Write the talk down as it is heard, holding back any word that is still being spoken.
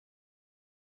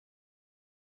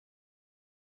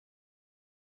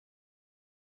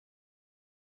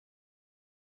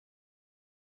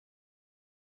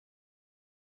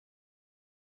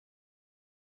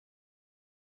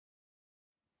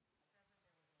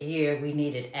year we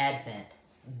needed Advent,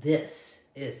 this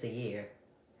is the year.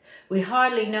 We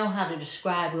hardly know how to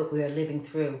describe what we are living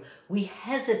through. We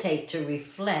hesitate to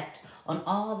reflect on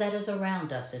all that is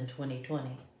around us in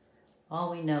 2020.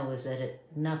 All we know is that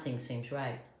nothing seems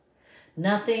right.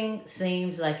 Nothing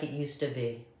seems like it used to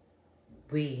be.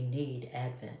 We need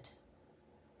Advent.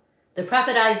 The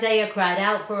prophet Isaiah cried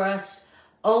out for us,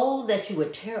 "Oh, that you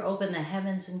would tear open the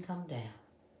heavens and come down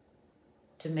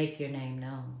to make your name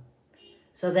known,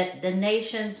 so that the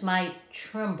nations might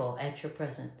tremble at your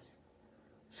presence.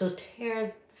 So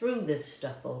tear through this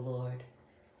stuff, O Lord,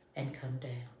 and come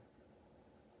down."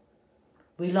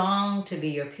 We long to be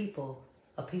your people,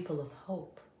 a people of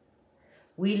hope.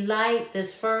 We light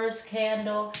this first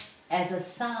candle as a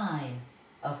sign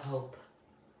of hope.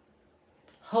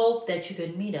 Hope that you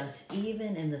can meet us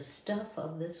even in the stuff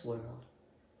of this world.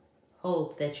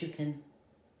 Hope that you can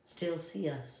still see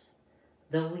us,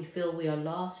 though we feel we are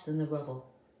lost in the rubble.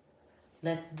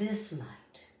 Let this light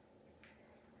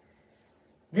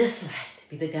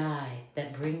be the guide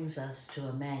that brings us to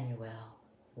Emmanuel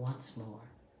once more.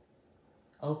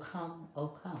 O come,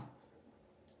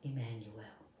 Emmanuel.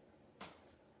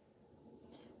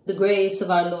 The grace of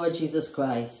our Lord Jesus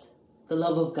Christ, the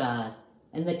love of God,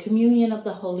 and the communion of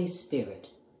the Holy Spirit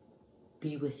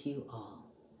be with you all.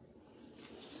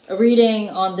 A reading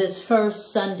on this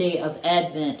first Sunday of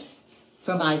Advent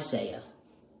from Isaiah.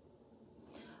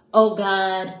 O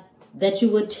God, that you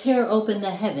would tear open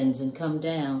the heavens and come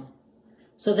down,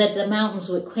 so that the mountains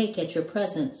would quake at your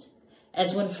presence,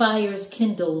 as when fires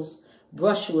kindles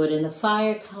brushwood and the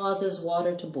fire causes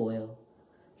water to boil,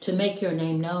 to make your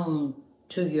name known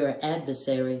to your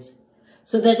adversaries,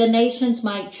 so that the nations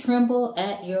might tremble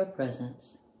at your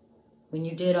presence. When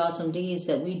you did awesome deeds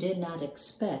that we did not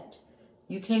expect,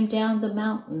 you came down, the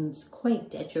mountains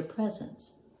quaked at your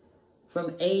presence.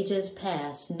 From ages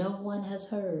past, no one has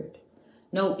heard,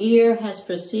 no ear has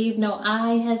perceived, no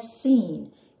eye has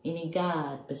seen any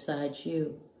God besides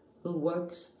you, who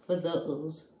works for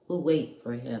those who wait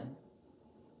for him.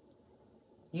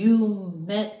 You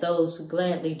met those who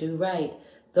gladly do right,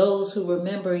 those who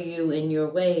remember you in your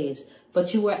ways.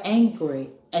 But you were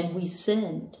angry, and we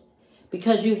sinned.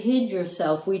 Because you hid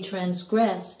yourself, we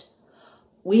transgressed.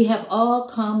 We have all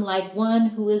come like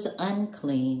one who is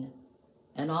unclean,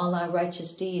 and all our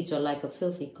righteous deeds are like a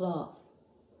filthy cloth.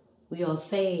 We all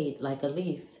fade like a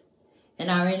leaf, and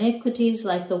our iniquities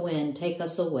like the wind take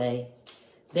us away.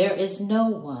 There is no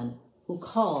one who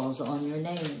calls on your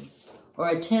name or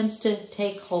attempts to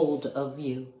take hold of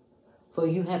you, for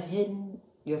you have hidden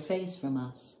your face from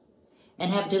us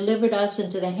and have delivered us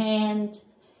into the hand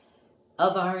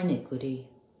of our iniquity.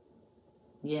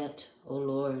 Yet, O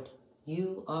Lord,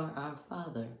 you are our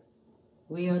Father.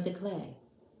 We are the clay,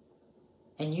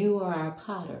 and you are our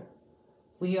potter.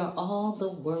 We are all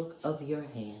the work of your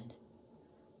hand.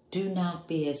 Do not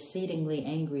be exceedingly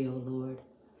angry, O Lord,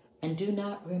 and do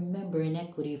not remember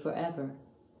iniquity forever.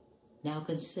 Now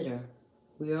consider,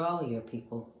 we are all your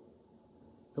people.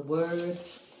 The word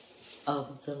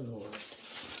of the Lord.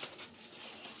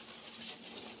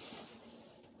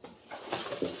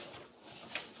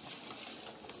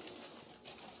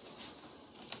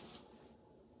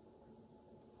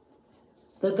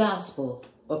 The Gospel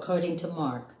according to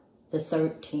Mark, the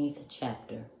 13th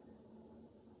chapter.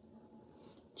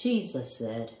 Jesus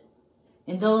said,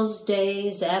 "In those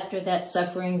days after that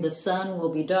suffering, the sun will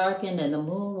be darkened and the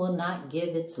moon will not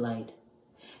give its light,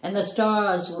 and the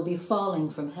stars will be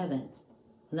falling from heaven,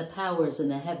 and the powers in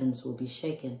the heavens will be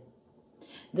shaken.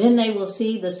 Then they will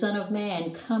see the Son of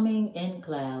Man coming in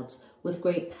clouds with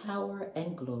great power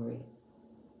and glory.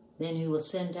 Then he will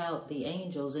send out the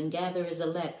angels and gather his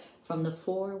elect from the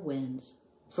four winds,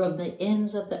 from the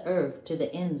ends of the earth to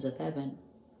the ends of heaven.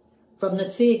 From the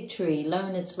fig tree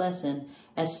learn its lesson.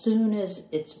 As soon as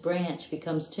its branch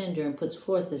becomes tender and puts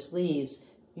forth its leaves,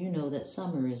 you know that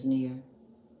summer is near.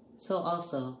 So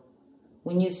also,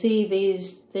 when you see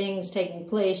these things taking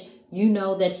place, you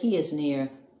know that he is near,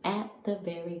 at the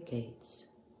very gates.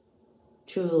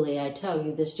 Truly, I tell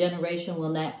you, this generation will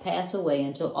not pass away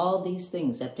until all these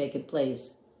things have taken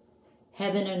place.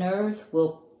 Heaven and earth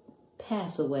will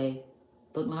pass away,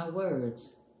 but my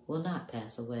words will not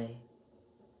pass away.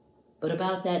 But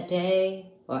about that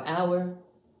day or hour,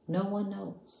 no one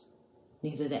knows,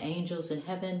 neither the angels in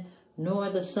heaven nor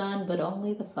the Son, but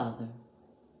only the Father.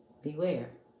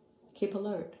 Beware, keep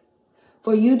alert,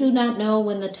 for you do not know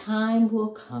when the time will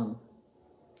come.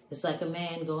 It's like a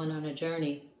man going on a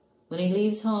journey, when he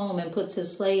leaves home and puts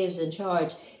his slaves in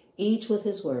charge, each with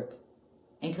his work,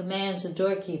 and commands the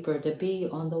doorkeeper to be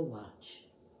on the watch.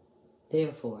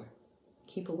 Therefore,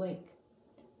 keep awake,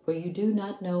 for for you do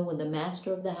not know when the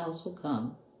master of the house will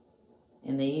come,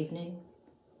 in the evening,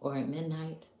 or at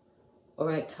midnight,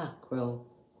 or at cockcrow,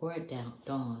 or at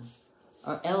dawn,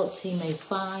 or else he may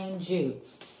find you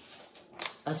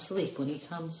asleep when he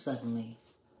comes suddenly.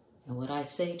 And what I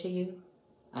say to you,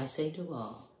 I say to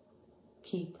all,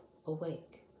 keep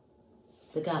awake.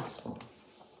 The gospel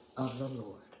of the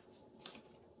Lord.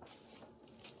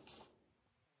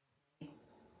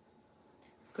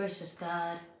 Gracious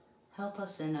God, help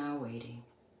us in our waiting.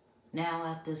 Now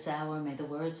at this hour, may the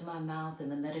words of my mouth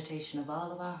and the meditation of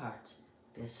all of our hearts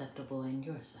be acceptable in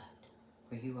your sight,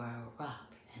 for you are our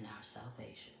rock and our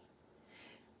salvation.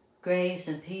 Grace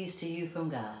and peace to you from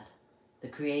God, the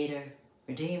Creator,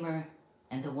 Redeemer,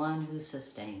 and the one who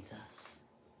sustains us.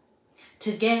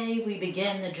 Today we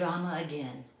begin the drama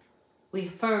again. We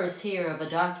first hear of a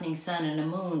darkening sun and a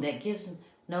moon that gives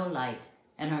no light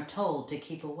and are told to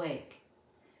keep awake.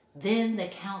 Then the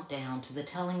countdown to the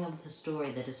telling of the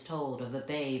story that is told of a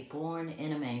babe born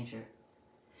in a manger.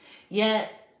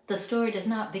 Yet the story does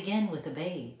not begin with a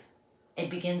babe. It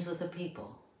begins with a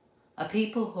people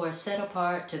who are set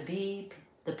apart to be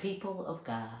the people of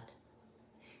God.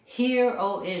 Hear,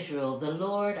 O Israel, the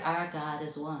Lord our God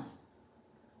is one.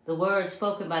 The words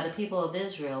spoken by the people of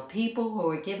Israel, people who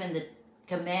were given the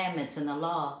commandments and the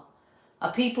law,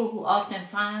 a people who often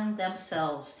find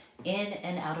themselves in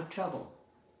and out of trouble.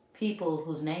 People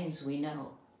whose names we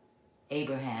know,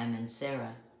 Abraham and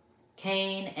Sarah,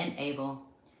 Cain and Abel,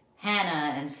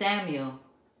 Hannah and Samuel,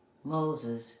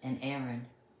 Moses and Aaron,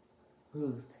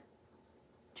 Ruth,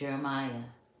 Jeremiah,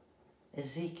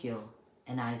 Ezekiel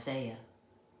and Isaiah.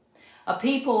 A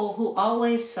people who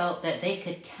always felt that they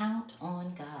could count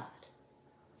on God,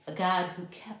 a God who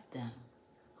kept them,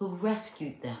 who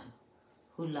rescued them,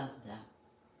 who loved them.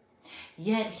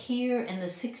 Yet here in the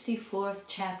 64th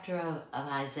chapter of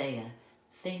Isaiah,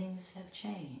 things have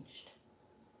changed.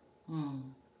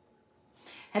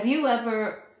 Have you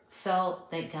ever felt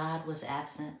that God was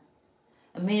absent?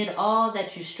 Amid all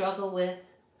that you struggle with,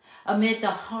 amid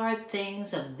the hard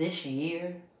things of this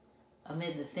year,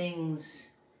 amid the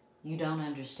things you don't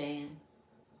understand?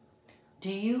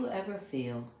 Do you ever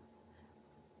feel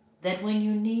that when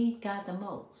you need God the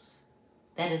most,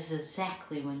 that is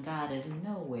exactly when God is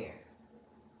nowhere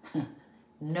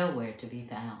to be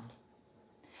found?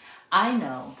 I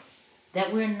know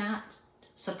that we're not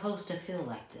supposed to feel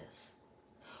like this.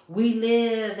 We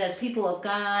live as people of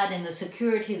God in the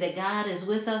security that God is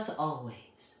with us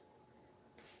always.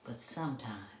 But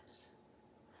sometimes,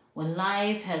 when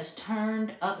life has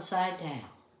turned upside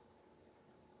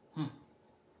down,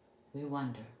 we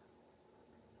wonder.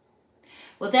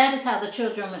 Well, that is how the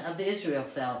children of Israel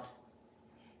felt.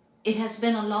 It has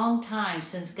been a long time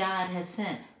since God has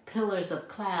sent pillars of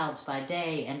clouds by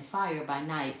day and fire by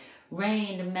night,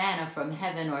 rained manna from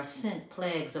heaven, or sent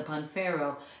plagues upon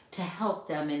Pharaoh to help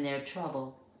them in their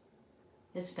trouble.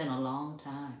 It's been a long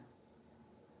time.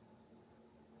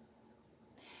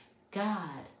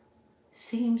 God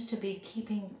seems to be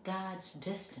keeping God's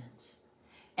distance,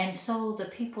 and so the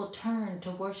people turn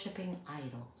to worshiping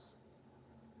idols,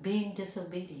 being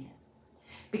disobedient,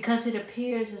 because it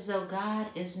appears as though God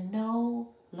is no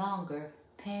longer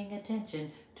paying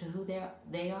attention to who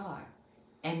they are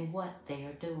and what they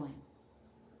are doing.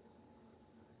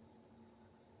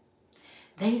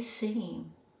 They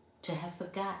seem to have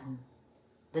forgotten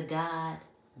the God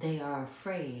they are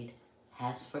afraid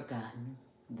has forgotten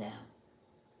them.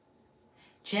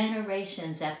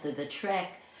 Generations after the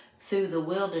trek through the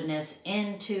wilderness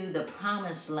into the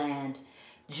promised land,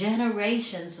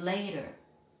 generations later,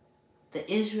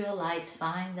 the Israelites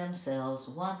find themselves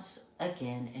once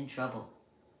again in trouble.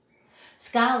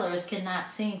 Scholars cannot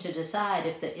seem to decide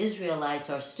if the Israelites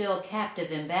are still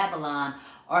captive in Babylon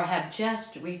or have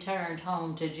just returned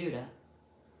home to Judah,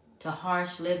 to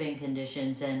harsh living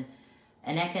conditions and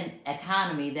an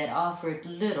economy that offered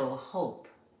little hope.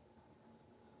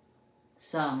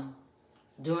 Some,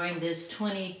 during this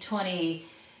 2020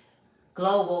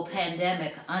 global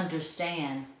pandemic,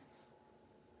 understand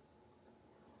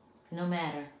no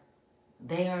matter,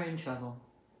 they are in trouble.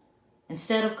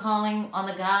 Instead of calling on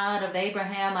the God of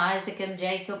Abraham, Isaac, and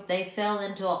Jacob, they fell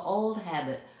into an old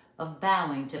habit of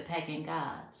bowing to pagan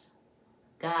gods.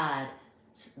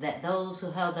 Gods that those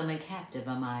who held them in captive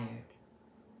admired.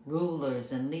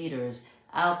 Rulers and leaders,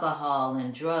 alcohol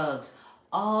and drugs,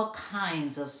 all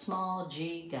kinds of small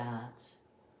g gods.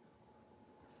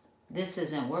 This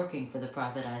isn't working for the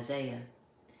prophet Isaiah.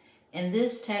 In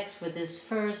this text for this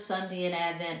first Sunday in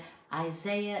Advent,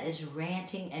 Isaiah is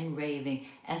ranting and raving,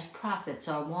 as prophets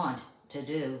are wont to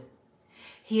do.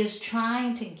 He is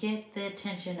trying to get the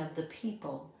attention of the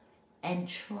people and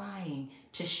trying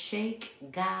to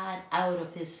shake God out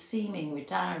of his seeming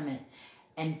retirement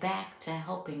and back to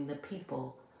helping the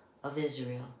people of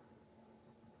Israel.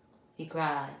 He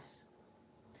cries,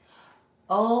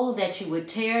 "Oh, that you would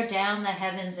tear down the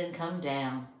heavens and come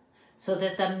down, so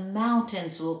that the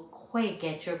mountains will quake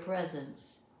at your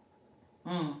presence."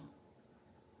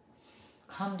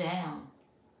 Come down,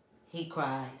 he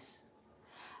cries.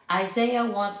 Isaiah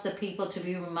wants the people to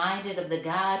be reminded of the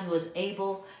God who is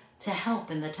able to help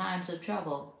in the times of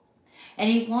trouble. And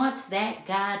he wants that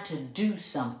God to do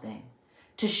something,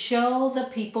 to show the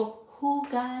people who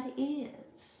God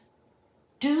is.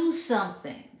 Do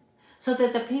something so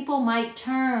that the people might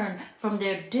turn from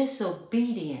their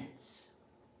disobedience.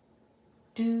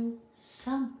 Do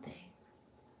something.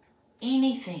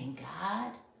 Anything,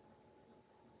 God.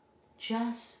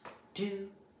 Just do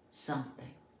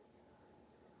something.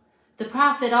 The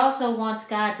prophet also wants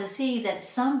God to see that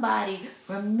somebody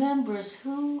remembers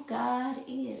who God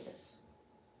is.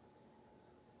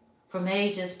 From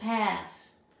ages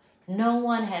past, no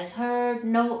one has heard,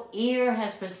 no ear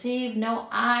has perceived, no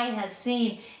eye has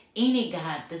seen any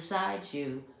God besides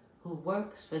you who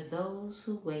works for those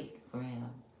who wait for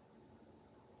him.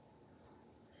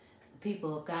 The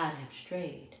people of God have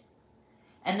strayed,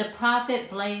 and the prophet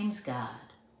blames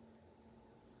God.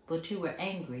 But you were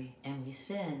angry, and we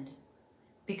sinned.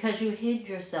 Because you hid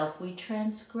yourself, we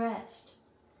transgressed.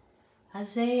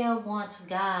 Isaiah wants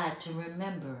God to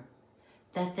remember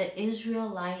that the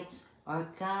Israelites are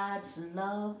God's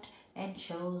loved and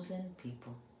chosen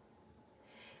people.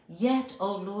 Yet,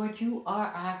 O Lord, you are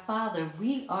our Father.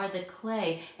 We are the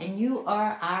clay, and you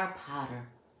are our potter.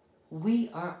 We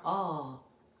are all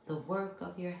the work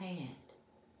of your hand.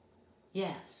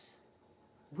 Yes,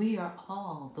 we are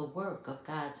all the work of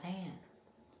God's hand.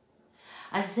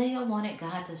 Isaiah wanted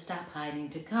God to stop hiding,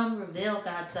 to come reveal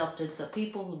God's self to the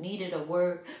people who needed a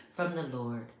word from the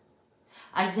Lord.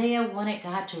 Isaiah wanted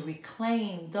God to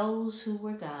reclaim those who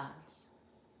were God's.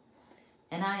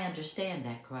 And I understand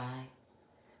that cry.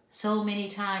 So many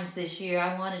times this year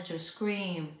I wanted to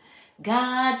scream,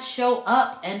 "God, show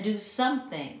up and do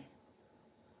something."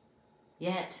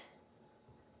 Yet,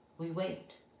 we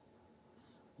wait.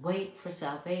 Wait for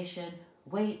salvation.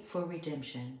 Wait for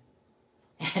redemption.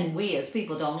 And we as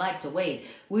people don't like to wait.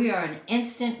 We are an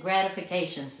instant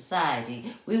gratification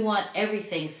society. We want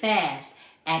everything fast,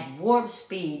 at warp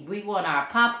speed. We want our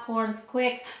popcorn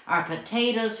quick, our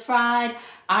potatoes fried,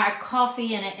 our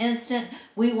coffee in an instant.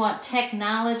 We want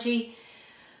technology,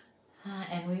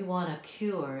 and we want a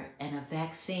cure and a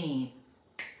vaccine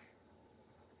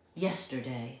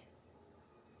yesterday.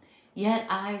 Yet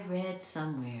I read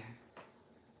somewhere,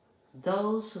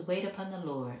 those who wait upon the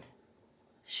Lord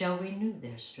shall renew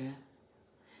their strength.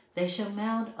 They shall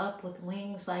mount up with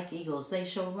wings like eagles. They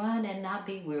shall run and not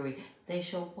be weary. They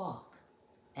shall walk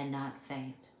and not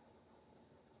faint.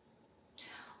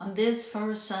 On this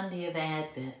first Sunday of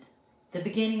Advent, the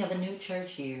beginning of a new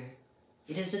church year,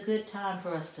 it is a good time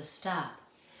for us to stop,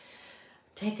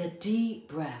 take a deep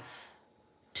breath,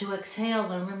 to exhale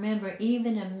and remember,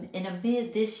 even in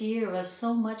amid this year of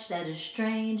so much that is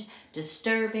strange,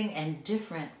 disturbing, and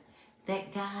different,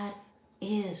 that God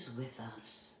is with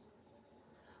us.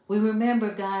 We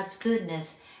remember God's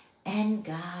goodness and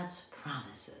God's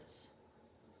promises.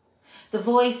 The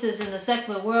voices in the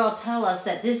secular world tell us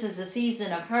that this is the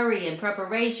season of hurry and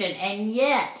preparation, and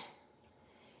yet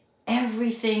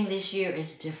everything this year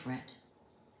is different.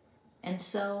 And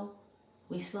so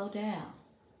we slow down.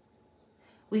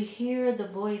 We hear the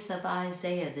voice of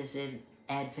Isaiah this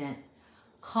Advent,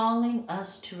 calling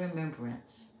us to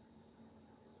remembrance.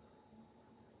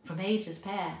 From ages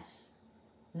past,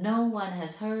 no one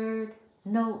has heard,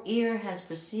 no ear has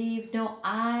perceived, no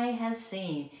eye has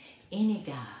seen any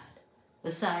God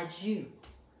besides you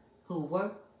who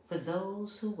work for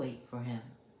those who wait for him.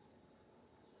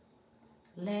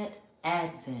 Let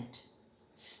Advent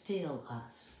still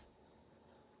us,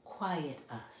 quiet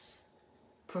us,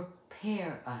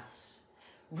 prepare us,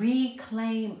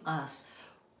 reclaim us,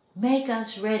 make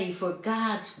us ready for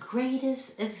God's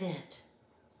greatest event.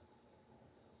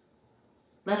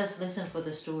 Let us listen for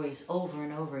the stories over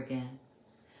and over again.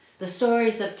 The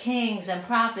stories of kings and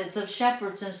prophets, of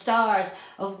shepherds and stars,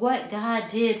 of what God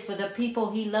did for the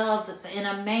people he loves in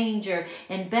a manger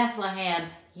in Bethlehem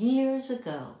years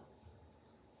ago.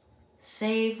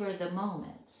 Savor the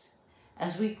moments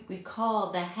as we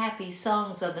recall the happy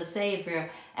songs of the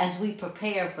Savior as we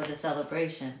prepare for the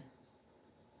celebration.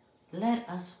 Let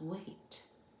us wait,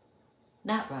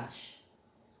 not rush,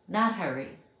 not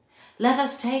hurry. Let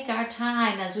us take our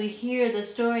time as we hear the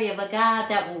story of a God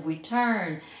that will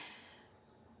return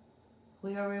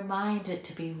we are reminded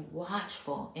to be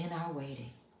watchful in our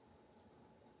waiting,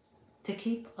 to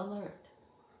keep alert.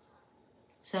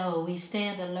 So we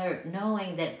stand alert,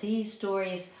 knowing that these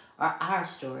stories are our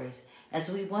stories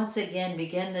as we once again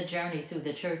begin the journey through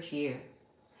the church year.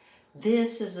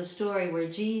 This is the story where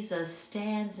Jesus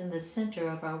stands in the center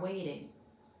of our waiting.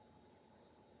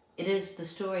 It is the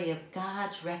story of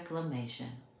God's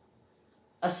reclamation,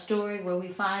 a story where we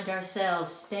find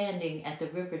ourselves standing at the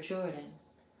River Jordan,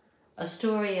 a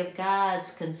story of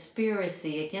God's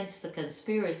conspiracy against the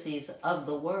conspiracies of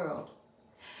the world.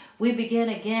 We begin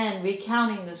again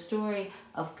recounting the story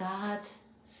of God's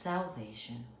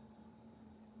salvation.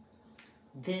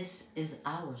 This is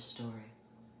our story.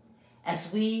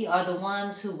 As we are the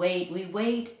ones who wait, we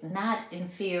wait not in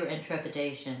fear and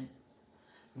trepidation,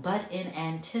 but in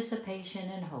anticipation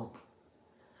and hope,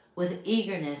 with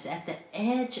eagerness at the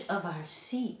edge of our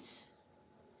seats,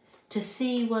 to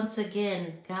see once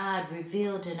again God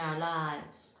revealed in our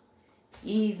lives,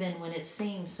 even when it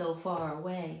seems so far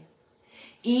away,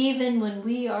 even when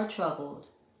we are troubled,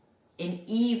 and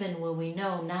even when we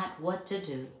know not what to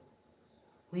do.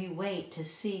 We wait to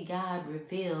see God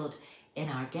revealed in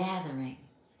our gathering,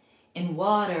 in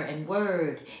water and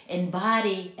word, in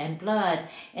body and blood,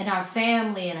 in our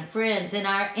family and our friends, in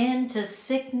our end to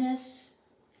sickness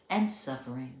and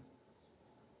suffering,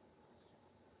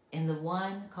 in the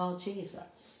one called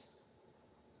Jesus.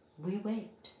 We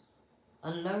wait,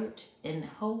 alert in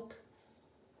hope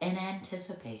and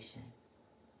anticipation.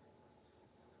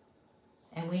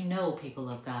 And we know, people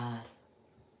of God,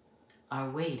 our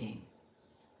waiting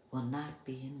will not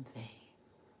be in vain.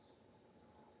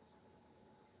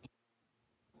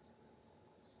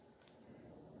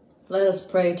 Let us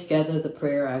pray together the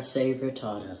prayer our Savior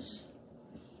taught us.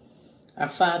 Our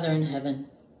Father in heaven,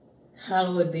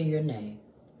 hallowed be your name.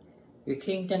 Your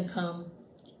kingdom come,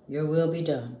 your will be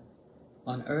done,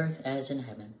 on earth as in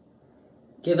heaven.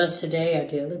 Give us today our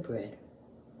daily bread.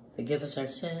 Forgive us our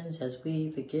sins as we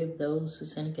forgive those who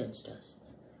sin against us.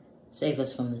 Save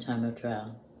us from the time of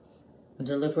trial, and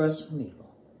deliver us from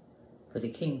evil. For the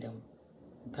kingdom,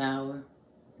 the power,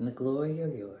 and the glory are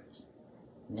yours,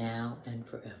 now and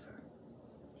forever.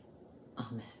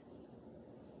 Amen.